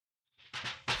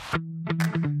Thank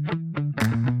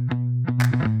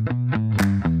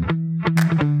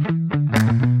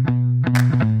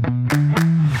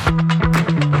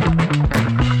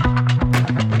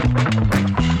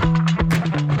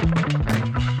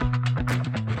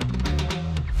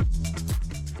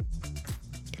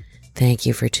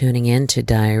you for tuning in to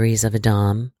Diaries of a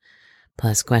Dom,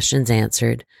 plus questions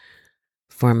answered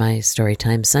for my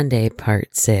Storytime Sunday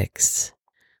Part 6,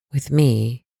 with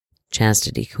me,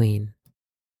 Chastity Queen.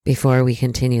 Before we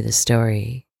continue the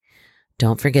story,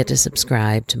 don't forget to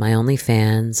subscribe to my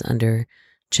OnlyFans under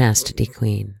Chastity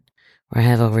Queen, where I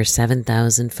have over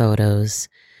 7,000 photos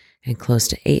and close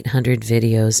to 800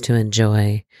 videos to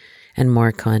enjoy and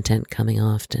more content coming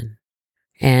often.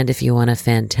 And if you want a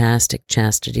fantastic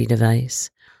chastity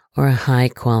device or a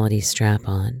high-quality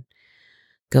strap-on,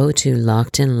 go to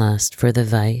Locked in Lust for the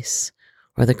Vice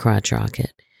or the Crotch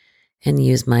Rocket and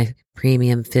use my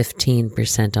premium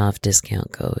 15% off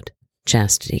discount code,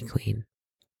 Chastity Queen.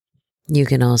 You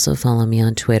can also follow me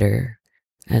on Twitter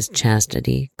as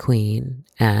Chastity Queen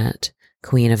at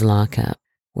Queen of Lockup,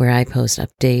 where I post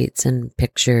updates and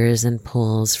pictures and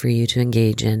polls for you to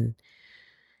engage in.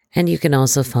 And you can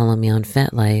also follow me on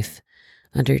FetLife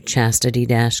under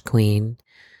Chastity-Queen,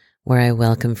 where I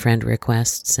welcome friend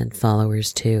requests and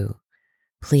followers too.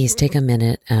 Please take a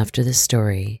minute after the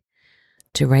story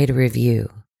to write a review.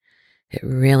 It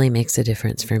really makes a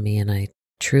difference for me, and I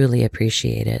truly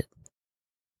appreciate it.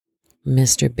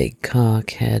 Mr. Big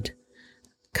Cock had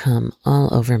come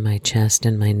all over my chest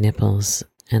and my nipples,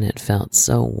 and it felt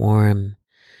so warm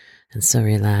and so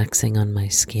relaxing on my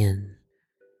skin.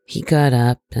 He got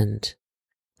up and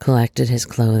collected his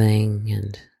clothing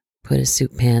and put his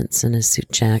suit pants and his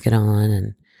suit jacket on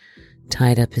and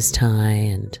tied up his tie,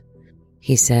 and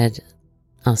he said,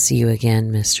 "I'll see you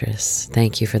again, mistress.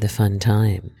 Thank you for the fun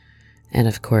time." And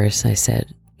of course I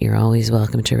said, "You're always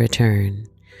welcome to return.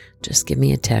 Just give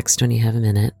me a text when you have a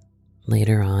minute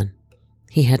later on."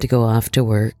 He had to go off to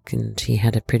work, and he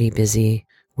had a pretty busy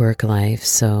work life,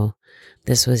 so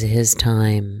this was his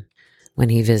time when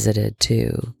he visited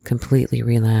to completely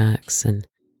relax, and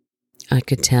I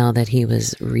could tell that he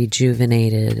was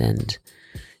rejuvenated and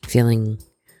feeling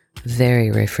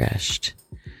very refreshed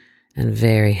and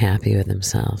very happy with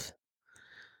himself.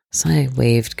 So I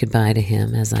waved goodbye to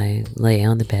him as I lay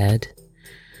on the bed.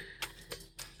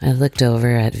 I looked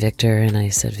over at Victor and I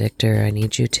said, "Victor, I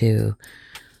need you to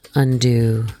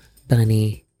undo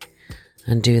Bunny,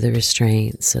 undo the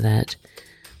restraints so that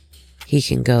he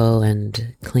can go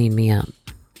and clean me up."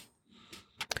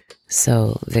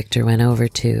 So Victor went over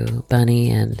to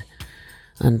Bunny and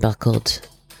unbuckled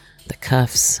the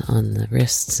cuffs on the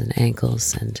wrists and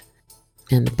ankles, and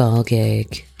the ball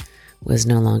gag was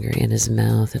no longer in his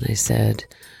mouth. And I said,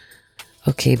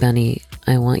 "Okay, Bunny,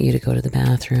 I want you to go to the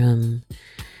bathroom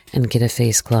and get a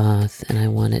face cloth, and I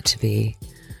want it to be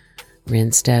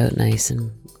rinsed out nice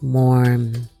and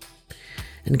warm,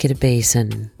 and get a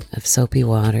basin of soapy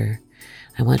water.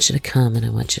 I want you to come and I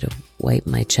want you to wipe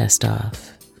my chest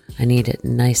off. I need it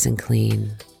nice and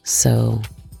clean." So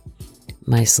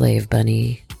my slave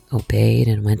Bunny obeyed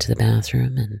and went to the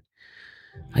bathroom, and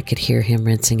I could hear him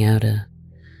rinsing out a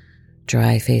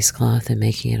dry face cloth and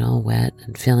making it all wet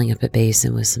and filling up a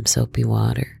basin with some soapy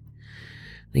water.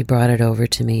 And he brought it over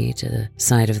to me to the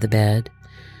side of the bed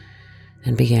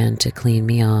and began to clean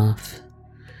me off.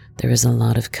 There was a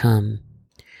lot of cum,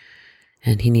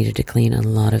 and he needed to clean a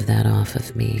lot of that off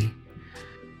of me.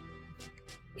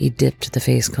 He dipped the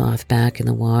face cloth back in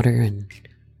the water and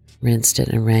rinsed it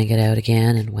and wrung it out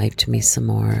again and wiped me some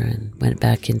more and went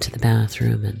back into the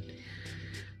bathroom and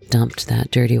dumped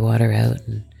that dirty water out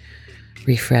and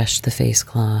refreshed the face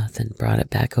cloth and brought it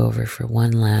back over for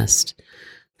one last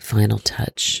final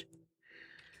touch.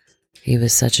 He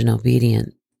was such an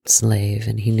obedient slave,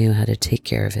 and he knew how to take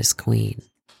care of his queen.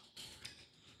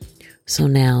 So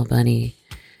now, Bunny,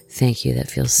 thank you,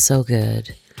 that feels so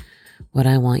good. What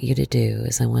I want you to do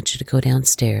is I want you to go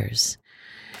downstairs,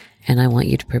 and I want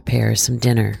you to prepare some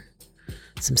dinner,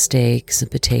 some steak, some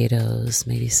potatoes,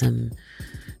 maybe some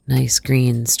nice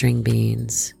green string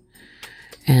beans,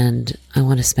 and I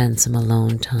want to spend some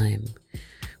alone time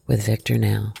with Victor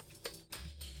now.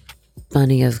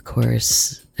 Bunny, of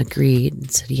course, agreed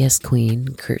and said, "Yes,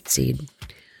 Queen," curtsied,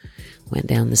 went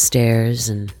down the stairs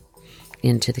and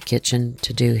into the kitchen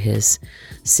to do his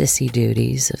sissy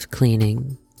duties of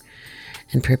cleaning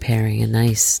and preparing a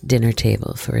nice dinner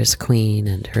table for his queen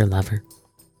and her lover.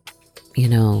 You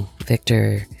know,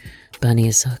 Victor, Bunny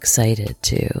is so excited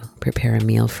to prepare a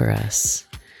meal for us.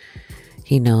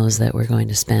 He knows that we're going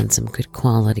to spend some good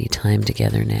quality time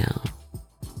together now.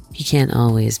 He can't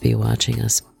always be watching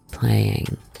us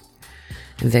playing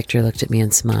And Victor looked at me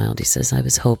and smiled. He says, I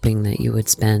was hoping that you would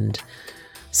spend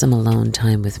some alone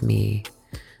time with me,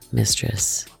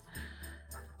 mistress.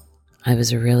 I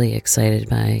was really excited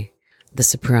by the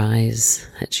surprise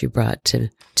that you brought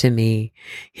to me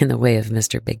in the way of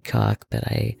Mr. Big Cock, but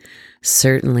I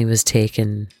certainly was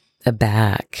taken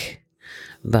aback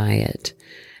by it,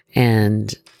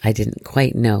 and I didn't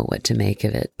quite know what to make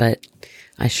of it, but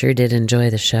I sure did enjoy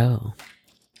the show.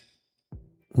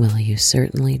 Well, you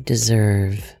certainly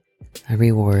deserve a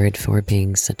reward for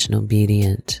being such an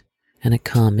obedient and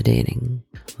accommodating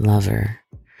lover.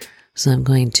 So I'm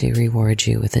going to reward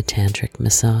you with a tantric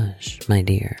massage, my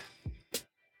dear.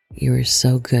 You were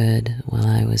so good while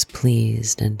I was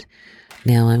pleased, and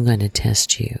now I'm going to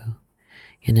test you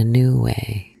in a new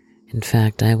way. In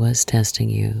fact, I was testing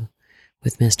you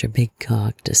with Mr. Big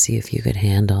Cock to see if you could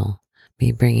handle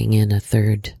me bringing in a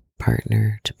third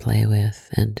partner to play with,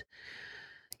 and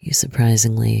you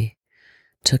surprisingly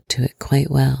took to it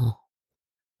quite well.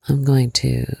 I'm going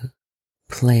to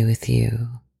play with you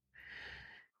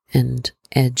and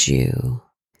edge you,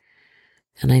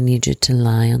 and I need you to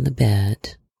lie on the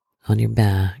bed on your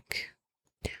back.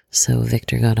 So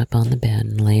Victor got up on the bed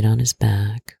and laid on his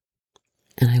back,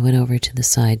 and I went over to the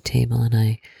side table and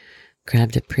I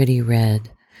grabbed a pretty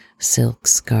red silk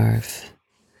scarf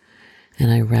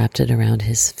and I wrapped it around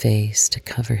his face to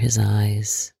cover his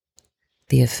eyes.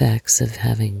 The effects of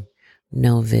having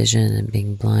no vision and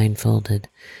being blindfolded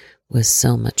was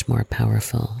so much more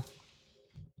powerful.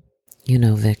 You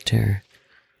know, Victor,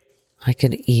 I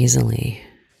could easily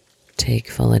take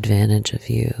full advantage of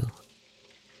you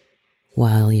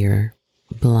while you're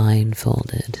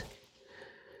blindfolded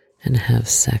and have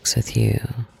sex with you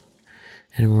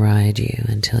and ride you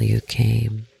until you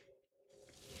came.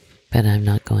 But I'm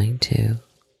not going to.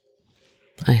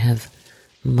 I have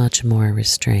much more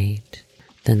restraint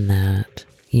than that.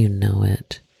 You know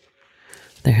it.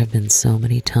 There have been so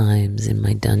many times in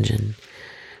my dungeon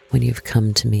when you've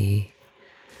come to me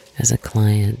as a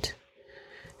client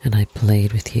and I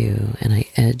played with you and I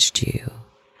edged you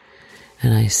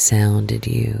and I sounded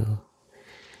you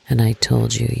and I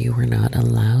told you you were not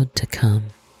allowed to come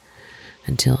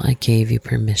until I gave you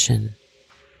permission.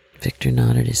 Victor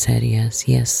nodded his head.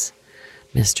 Yes,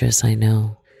 mistress, I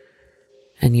know.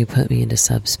 And you put me into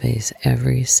subspace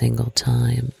every single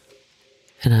time,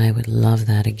 and I would love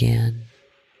that again.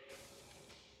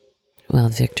 Well,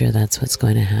 Victor, that's what's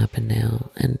going to happen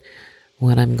now, and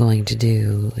what I'm going to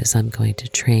do is I'm going to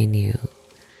train you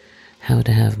how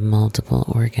to have multiple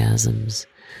orgasms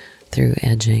through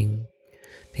edging,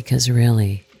 because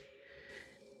really,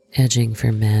 edging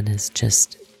for men is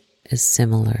just as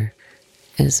similar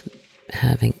as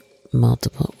having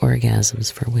multiple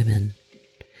orgasms for women.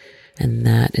 And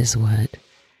that is what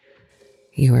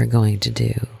you are going to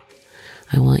do.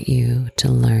 I want you to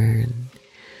learn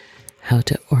how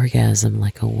to orgasm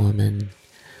like a woman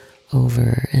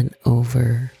over and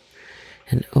over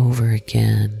and over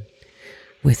again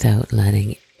without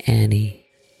letting any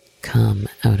come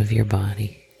out of your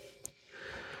body.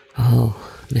 Oh,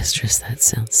 mistress, that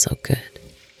sounds so good.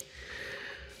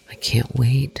 I can't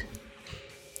wait.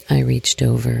 I reached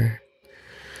over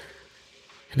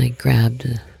and I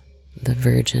grabbed the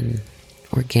virgin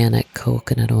organic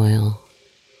coconut oil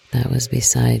that was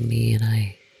beside me, and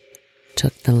I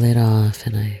took the lid off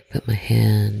and I put my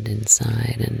hand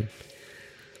inside and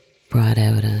brought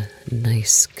out a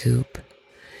nice scoop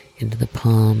into the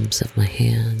palms of my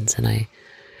hands, and I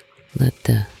let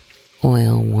the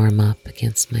oil warm up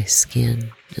against my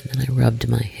skin, and then I rubbed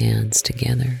my hands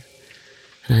together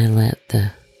and I let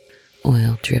the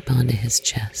oil drip onto his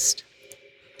chest.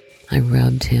 I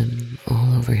rubbed him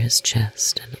all over his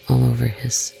chest and all over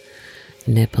his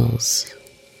nipples,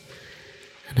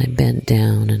 and I bent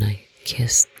down and I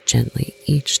kissed gently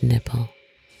each nipple,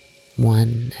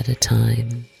 one at a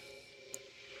time,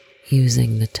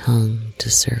 using the tongue to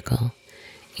circle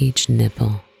each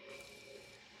nipple.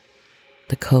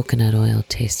 The coconut oil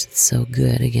tasted so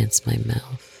good against my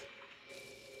mouth.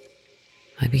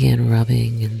 I began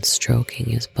rubbing and stroking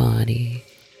his body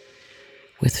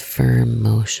with firm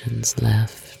motions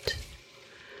left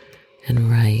and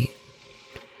right,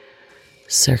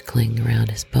 circling around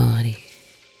his body.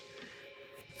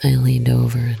 I leaned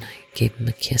over and I gave him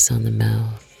a kiss on the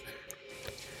mouth.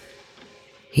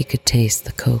 He could taste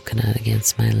the coconut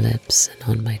against my lips and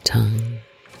on my tongue,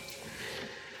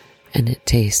 and it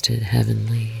tasted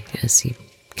heavenly as he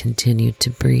continued to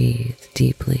breathe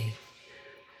deeply.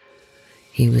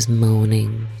 He was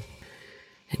moaning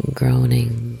and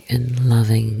groaning and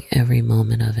loving every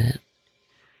moment of it.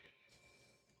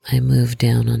 I moved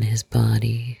down on his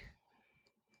body,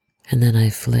 and then I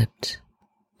flipped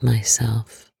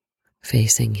myself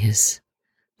facing his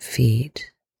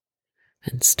feet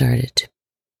and started to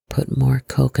put more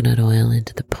coconut oil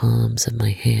into the palms of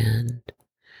my hand,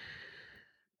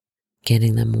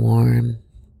 getting them warm,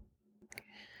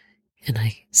 and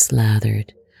I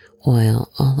slathered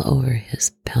oil all over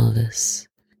his pelvis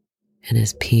and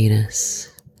his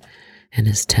penis and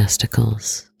his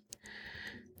testicles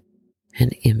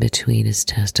and in between his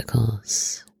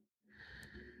testicles,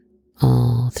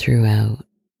 all throughout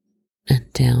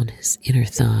and down his inner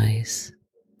thighs,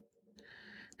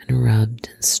 and rubbed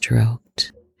and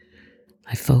stroked.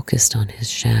 I focused on his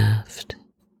shaft,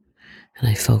 and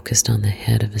I focused on the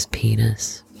head of his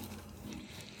penis.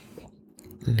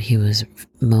 And he was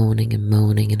moaning and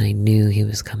moaning, and I knew he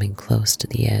was coming close to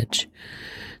the edge.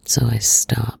 So I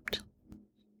stopped.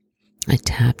 I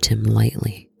tapped him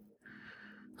lightly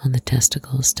on the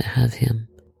testicles to have him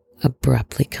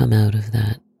abruptly come out of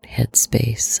that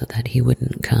headspace so that he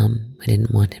wouldn't come. I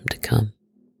didn't want him to come.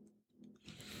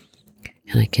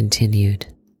 And I continued.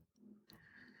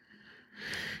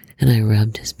 And I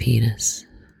rubbed his penis.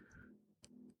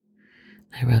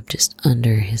 I rubbed just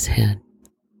under his head,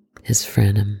 his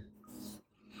frenum,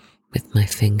 with my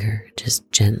finger,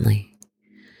 just gently.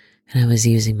 And I was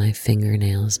using my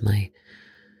fingernails, my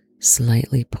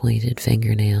slightly pointed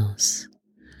fingernails,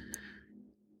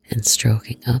 and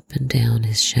stroking up and down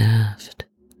his shaft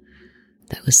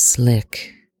that was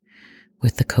slick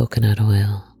with the coconut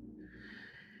oil.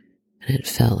 And it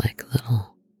felt like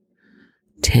little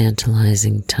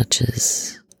tantalizing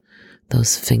touches,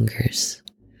 those fingers.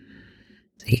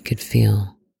 He could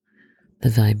feel the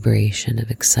vibration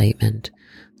of excitement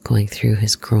going through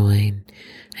his groin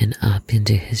and up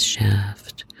into his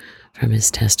shaft from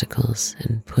his testicles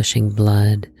and pushing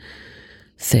blood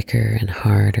thicker and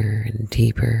harder and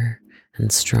deeper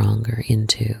and stronger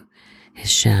into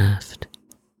his shaft.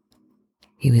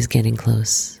 He was getting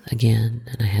close again,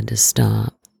 and I had to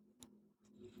stop.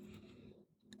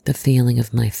 The feeling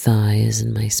of my thighs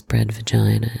and my spread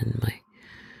vagina and my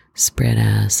spread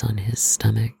ass on his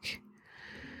stomach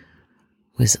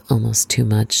was almost too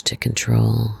much to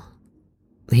control.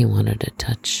 He wanted to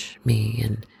touch me,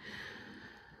 and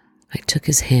I took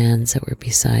his hands that were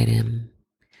beside him,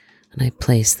 and I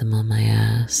placed them on my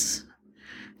ass.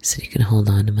 I said, "You can hold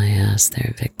on to my ass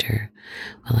there, Victor,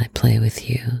 while I play with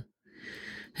you."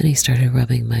 And he started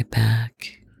rubbing my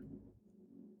back,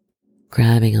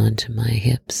 grabbing onto my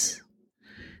hips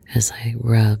as I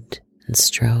rubbed and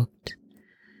stroked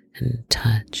and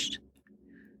touched,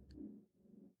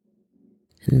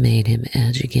 and made him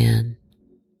edge again,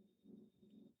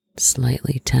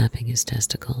 slightly tapping his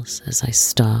testicles as I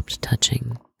stopped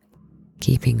touching,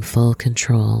 keeping full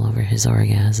control over his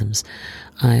orgasms.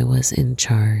 I was in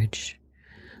charge.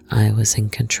 I was in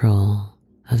control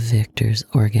of Victor's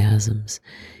orgasms.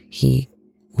 He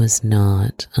was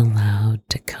not allowed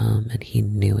to come, and he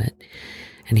knew it,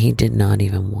 and he did not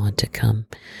even want to come.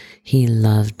 He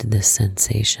loved this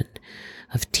sensation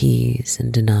of tease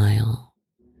and denial,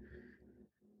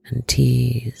 and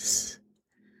tease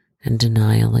and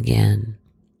denial again.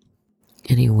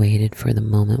 And he waited for the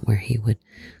moment where he would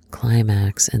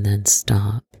climax and then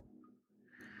stop.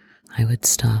 I would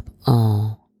stop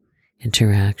all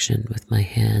interaction with my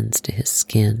hands to his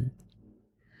skin.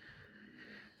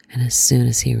 And as soon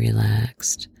as he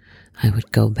relaxed, I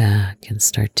would go back and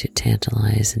start to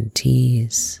tantalize and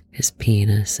tease his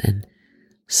penis and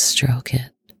stroke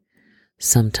it,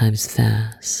 sometimes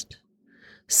fast,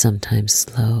 sometimes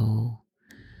slow,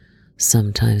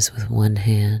 sometimes with one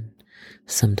hand,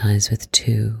 sometimes with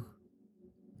two.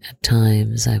 At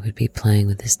times I would be playing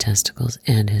with his testicles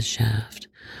and his shaft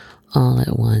all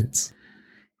at once.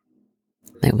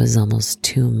 It was almost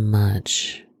too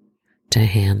much to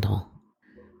handle.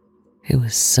 It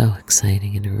was so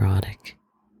exciting and erotic.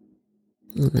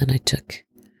 And then I took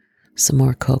some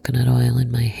more coconut oil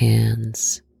in my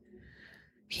hands.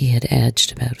 He had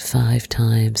edged about 5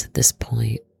 times at this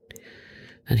point,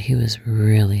 and he was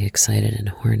really excited and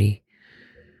horny.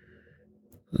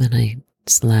 Then I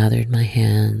slathered my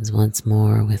hands once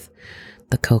more with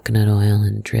the coconut oil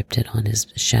and dripped it on his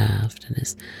shaft and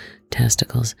his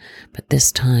testicles. But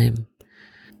this time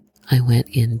I went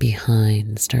in behind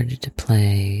and started to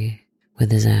play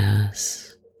with his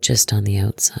ass just on the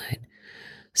outside,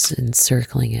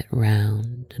 encircling it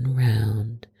round and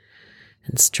round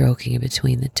and stroking it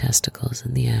between the testicles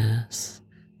and the ass.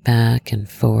 Back and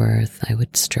forth I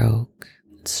would stroke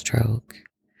and stroke.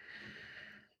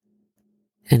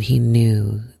 And he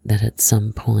knew that at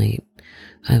some point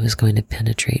I was going to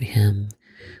penetrate him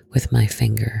with my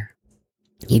finger.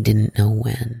 He didn't know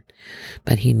when,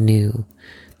 but he knew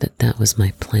that that was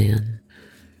my plan.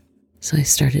 So I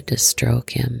started to stroke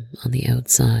him on the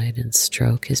outside and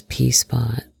stroke his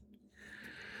P-spot,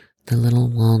 the little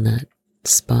walnut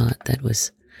spot that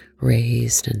was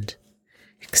raised and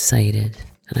excited,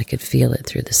 and I could feel it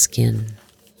through the skin.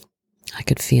 I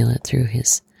could feel it through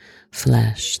his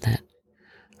flesh, that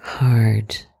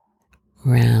hard,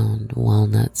 round,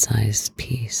 walnut-sized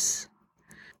piece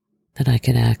that I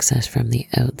could access from the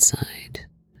outside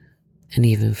and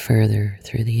even further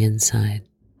through the inside.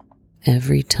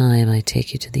 Every time I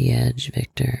take you to the edge,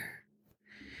 Victor,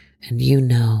 and you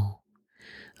know,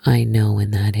 I know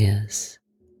when that is,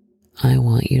 I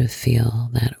want you to feel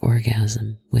that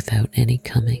orgasm without any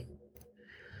coming.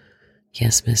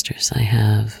 Yes, mistress, I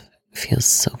have. It feels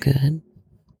so good.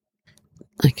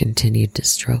 I continued to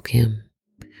stroke him,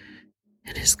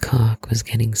 and his cock was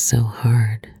getting so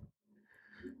hard.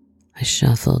 I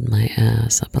shuffled my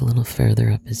ass up a little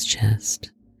further up his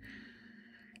chest,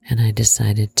 and I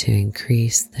decided to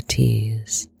increase the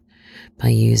tease by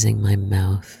using my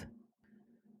mouth.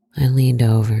 I leaned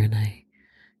over and I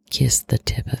kissed the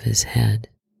tip of his head,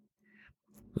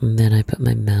 and then I put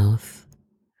my mouth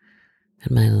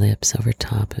and my lips over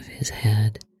top of his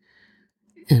head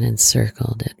and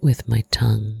encircled it with my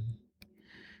tongue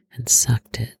and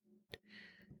sucked it,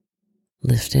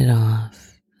 lifted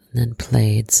off, and then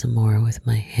played some more with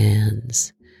my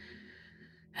hands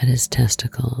at his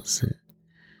testicles and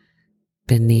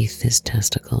beneath his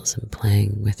testicles and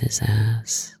playing with his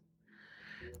ass.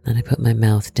 Then I put my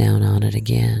mouth down on it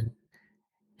again,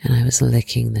 and I was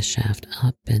licking the shaft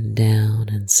up and down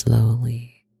and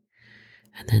slowly,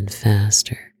 and then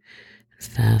faster and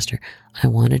faster. I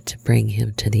wanted to bring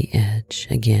him to the edge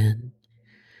again,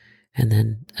 and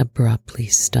then abruptly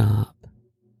stop.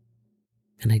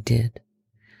 And I did.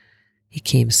 He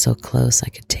came so close I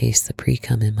could taste the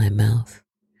pre-cum in my mouth.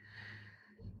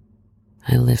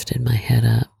 I lifted my head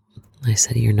up. I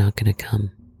said, "You're not going to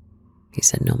come." He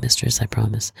said, "No, mistress, I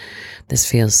promise. This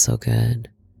feels so good."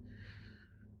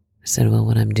 I said, "Well,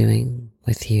 what I'm doing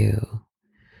with you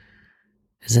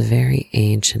is a very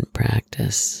ancient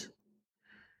practice."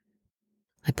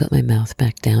 I put my mouth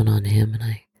back down on him and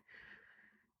I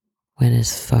went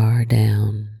as far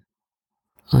down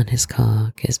on his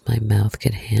cock as my mouth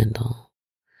could handle.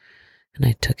 And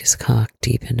I took his cock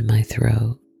deep into my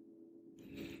throat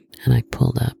and I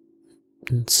pulled up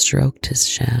and stroked his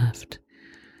shaft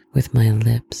with my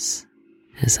lips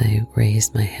as I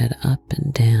raised my head up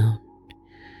and down.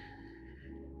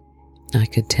 I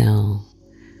could tell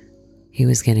he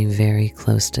was getting very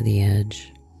close to the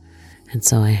edge, and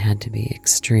so I had to be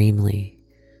extremely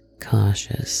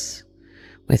cautious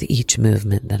with each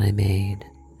movement that I made.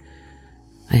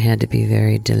 I had to be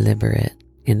very deliberate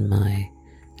in my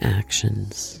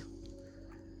actions.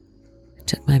 I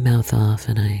took my mouth off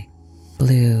and I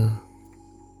blew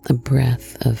a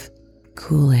breath of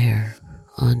cool air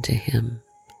onto him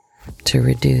to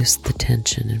reduce the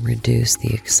tension and reduce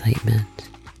the excitement.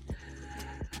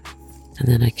 And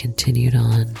then I continued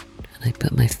on and I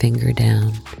put my finger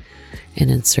down and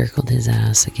encircled his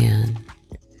ass again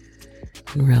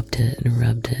and rubbed it and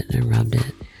rubbed it and rubbed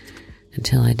it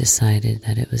until I decided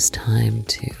that it was time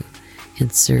to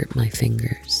insert my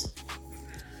fingers.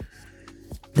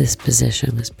 This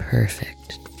position was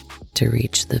perfect to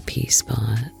reach the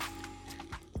P-spot.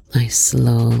 I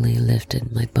slowly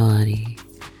lifted my body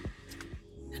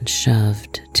and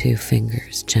shoved 2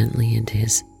 fingers gently into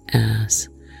his ass,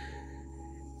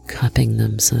 cupping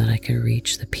them so that I could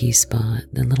reach the P-spot,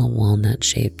 the little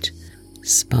walnut-shaped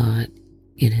spot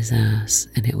in his ass,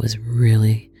 and it was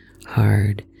really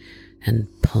hard and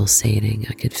pulsating.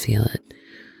 I could feel it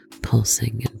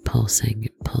pulsing and pulsing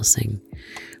and pulsing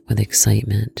with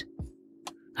excitement.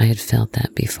 I had felt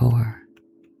that before,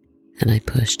 and I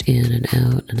pushed in and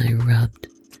out and I rubbed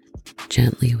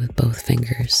gently with both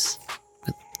fingers,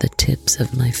 with the tips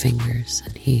of my fingers,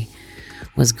 and he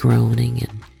was groaning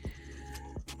and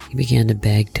he began to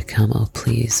beg to come. "Oh,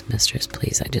 please, mistress,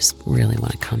 please, I just really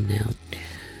want to come now."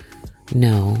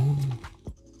 No,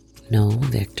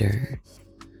 Victor.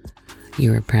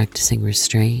 You are practicing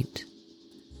restraint.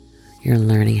 You're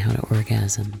learning how to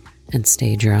orgasm and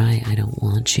stay dry. I don't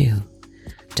want you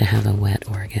to have a wet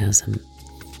orgasm.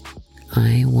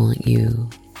 I want you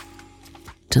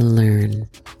to learn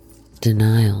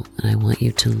denial, and I want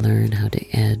you to learn how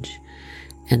to edge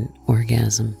and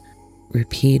orgasm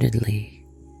repeatedly.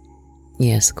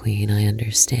 Yes, Queen, I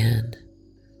understand.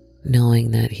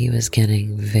 Knowing that he was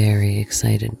getting very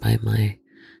excited by my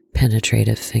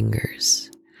penetrative fingers,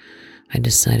 I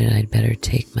decided I'd better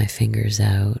take my fingers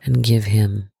out and give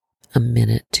him a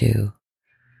minute to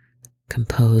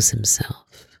compose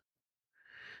himself.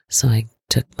 So I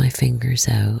took my fingers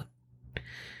out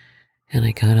And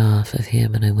I got off of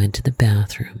him and I went to the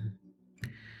bathroom.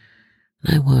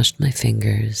 And I washed my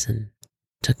fingers and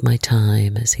took my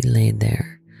time as he laid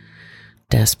there,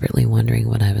 desperately wondering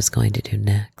what I was going to do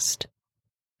next.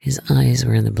 His eyes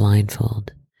were in the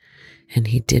blindfold, and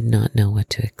he did not know what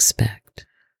to expect.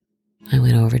 I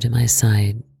went over to my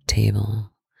side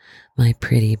table, my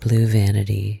pretty blue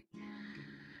vanity,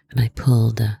 and I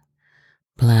pulled a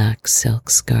black silk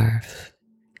scarf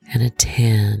and a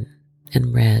tan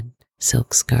and red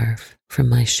silk scarf from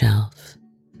my shelf.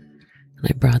 And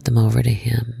I brought them over to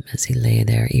him as he lay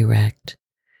there erect,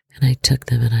 and I took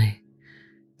them and I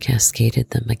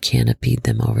cascaded them, I canopied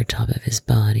them over top of his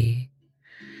body.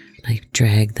 And I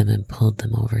dragged them and pulled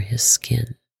them over his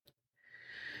skin.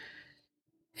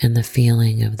 And the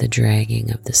feeling of the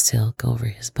dragging of the silk over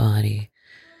his body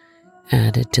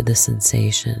added to the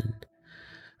sensation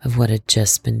of what had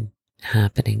just been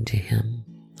happening to him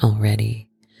already,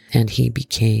 and he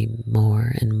became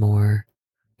more and more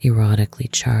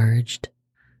erotically charged.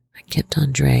 I kept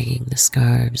on dragging the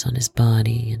scarves on his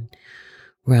body and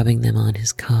rubbing them on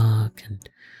his cock and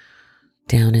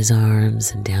down his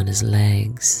arms and down his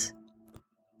legs,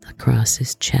 across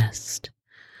his chest,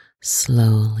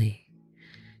 slowly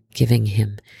giving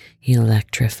him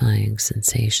electrifying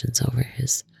sensations over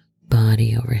his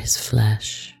body, over his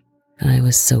flesh. And I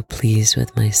was so pleased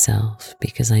with myself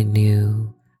because I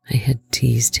knew I had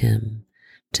teased him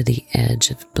to the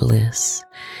edge of bliss,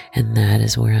 and that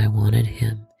is where I wanted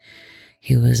him.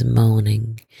 He was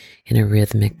moaning in a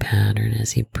rhythmic pattern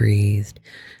as he breathed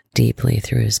deeply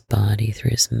through his body,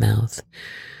 through his mouth,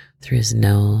 through his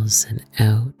nose and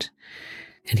out,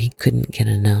 and he couldn't get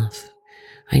enough.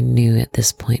 I knew at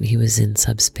this point he was in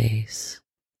subspace.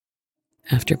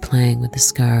 After playing with the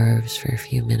scarves for a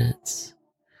few minutes,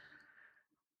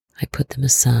 I put them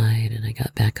aside and I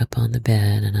got back up on the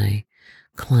bed and I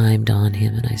climbed on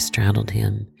him and I straddled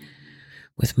him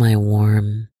with my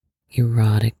warm,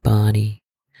 erotic body,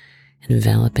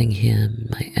 enveloping him,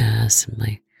 my ass and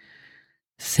my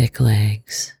thick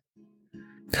legs,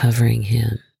 covering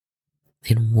him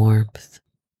in warmth.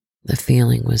 The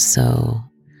feeling was so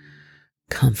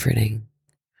comforting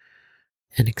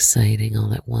and exciting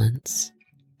all at once.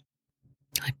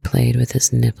 I played with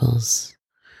his nipples.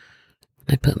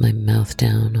 I put my mouth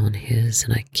down on his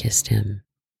and I kissed him.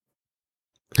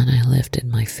 And I lifted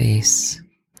my face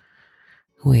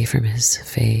away from his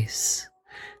face.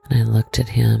 And I looked at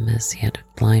him as he had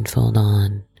a blindfold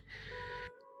on.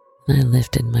 And I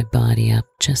lifted my body up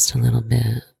just a little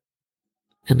bit.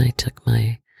 And I took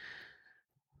my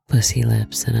pussy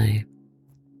lips and I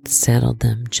settled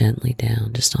them gently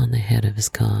down just on the head of his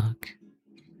cock.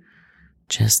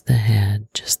 Just the head,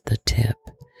 just the tip.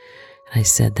 And I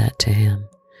said that to him.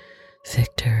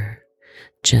 Victor,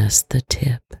 just the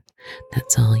tip.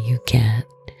 That's all you get.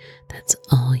 That's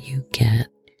all you get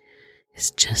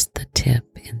is just the tip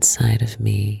inside of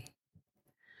me.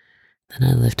 Then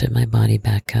I lifted my body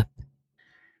back up,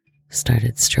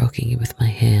 started stroking it with my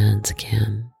hands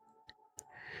again.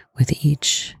 With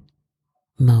each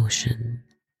motion,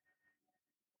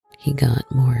 he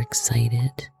got more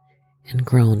excited and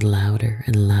groaned louder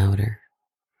and louder.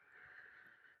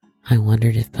 I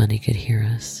wondered if Bunny could hear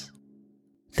us.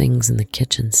 Things in the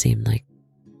kitchen seemed like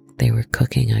they were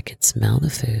cooking. I could smell the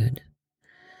food,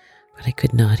 but I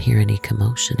could not hear any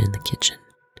commotion in the kitchen.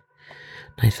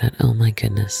 I thought, oh my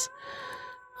goodness,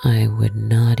 I would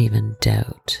not even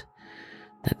doubt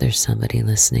that there's somebody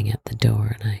listening at the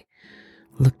door. And I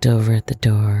looked over at the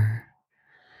door,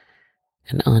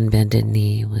 and on bended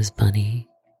knee was Bunny.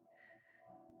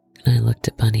 And I looked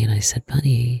at Bunny and I said,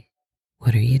 Bunny,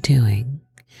 what are you doing?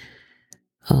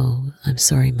 Oh, I'm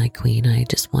sorry, my queen. I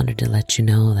just wanted to let you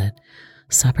know that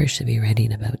supper should be ready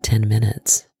in about 10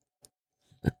 minutes.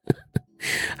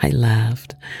 I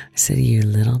laughed. I said, you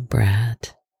little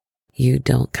brat, you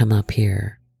don't come up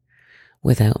here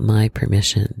without my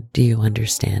permission. Do you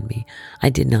understand me? I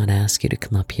did not ask you to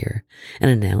come up here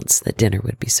and announce that dinner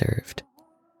would be served.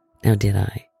 Now, did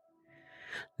I?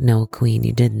 No, queen,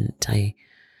 you didn't. I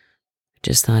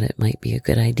just thought it might be a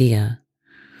good idea.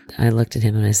 I looked at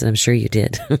him and I said, I'm sure you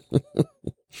did.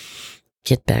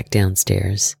 Get back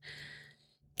downstairs,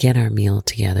 get our meal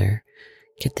together,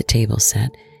 get the table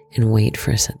set, and wait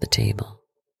for us at the table.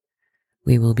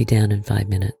 We will be down in 5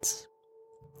 minutes.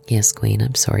 Yes, queen,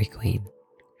 I'm sorry, queen.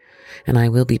 And I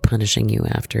will be punishing you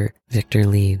after Victor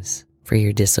leaves for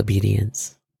your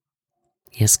disobedience.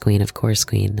 Yes, queen, of course,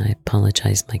 queen. I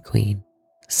apologize, my queen.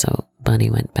 So Bunny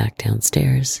went back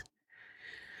downstairs.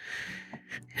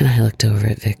 And I looked over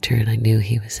at Victor and I knew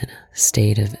he was in a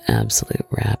state of absolute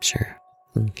rapture.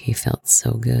 He felt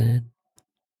so good.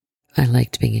 I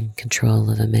liked being in control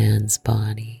of a man's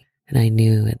body, and I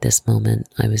knew at this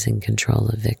moment I was in control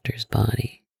of Victor's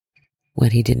body.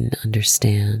 What he didn't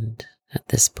understand at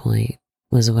this point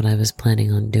was what I was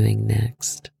planning on doing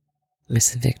next. I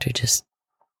said, Victor, just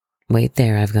wait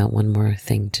there. I've got one more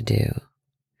thing to do.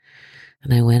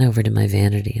 And I went over to my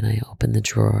vanity and I opened the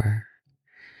drawer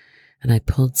and I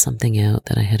pulled something out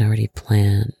that I had already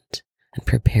planned and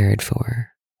prepared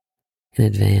for in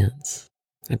advance.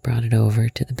 I brought it over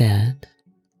to the bed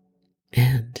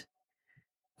and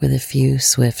with a few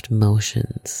swift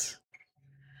motions,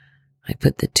 I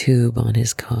put the tube on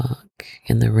his cock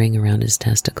and the ring around his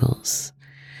testicles,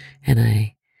 and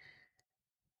I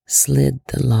slid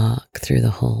the lock through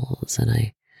the holes and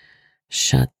I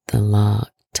shut the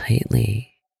lock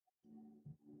tightly.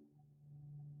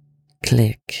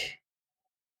 Click.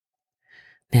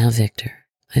 Now, Victor,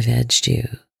 I've edged you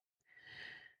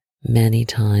many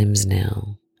times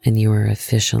now, and you are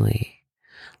officially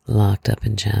locked up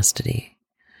in chastity.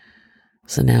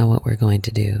 So now what we're going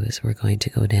to do is we're going to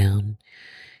go down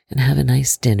and have a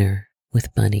nice dinner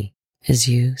with Bunny as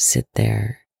you sit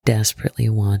there desperately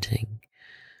wanting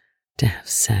to have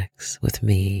sex with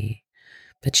me,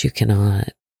 but you cannot.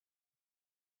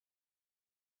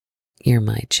 You're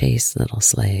my chaste little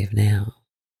slave now,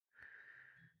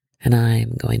 and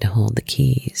I'm going to hold the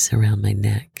keys around my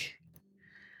neck.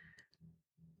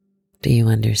 Do you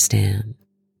understand?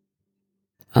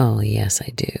 Oh, yes,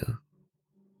 I do,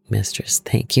 mistress.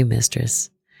 Thank you, mistress.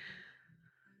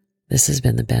 This has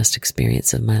been the best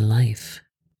experience of my life.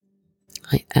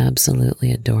 I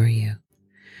absolutely adore you,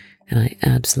 and I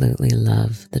absolutely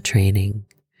love the training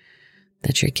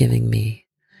that you're giving me.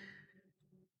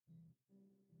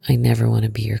 I never want to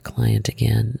be your client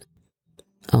again.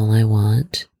 All I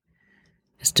want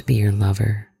is to be your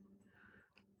lover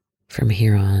from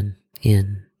here on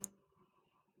in.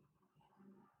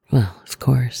 Well, of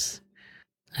course,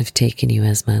 I've taken you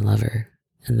as my lover,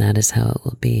 and that is how it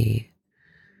will be.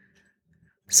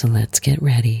 So let's get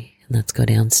ready and let's go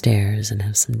downstairs and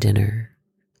have some dinner.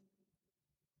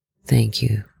 Thank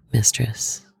you,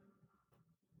 mistress.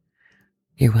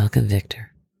 You're welcome, Victor.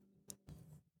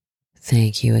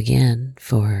 Thank you again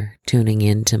for tuning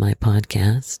in to my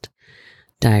podcast,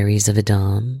 Diaries of a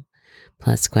Dom,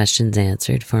 plus questions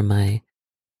answered for my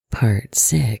part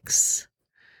 6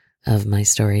 of my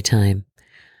story time.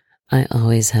 I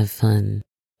always have fun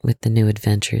with the new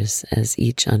adventures as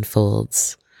each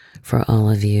unfolds for all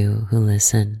of you who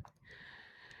listen.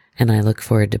 And I look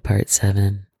forward to part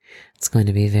 7. It's going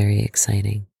to be very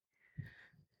exciting.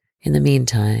 In the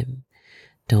meantime,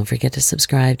 don't forget to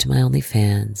subscribe to my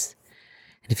OnlyFans.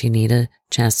 And if you need a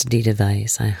chastity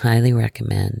device, I highly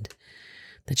recommend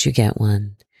that you get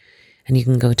one. And you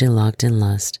can go to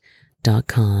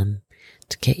lockedinlust.com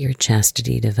to get your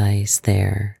chastity device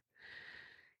there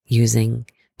using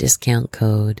discount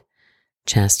code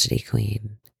Chastity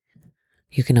Queen.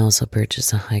 You can also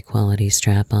purchase a high quality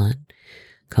strap-on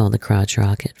called the Crotch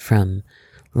Rocket from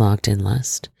Locked in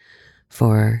Lust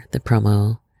for the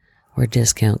promo or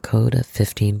discount code of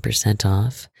 15%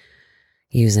 off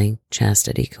using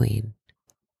Chastity Queen.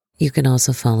 You can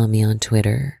also follow me on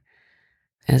Twitter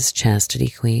as Chastity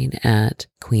Queen at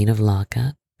Queen of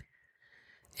Lockup.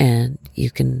 And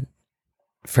you can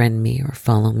friend me or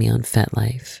follow me on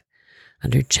FetLife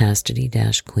under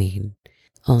Chastity-Queen.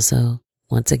 Also,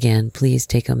 once again, please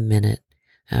take a minute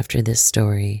after this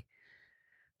story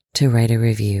to write a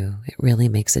review. It really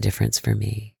makes a difference for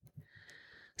me.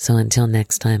 So until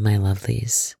next time, my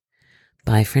lovelies,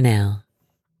 bye for now.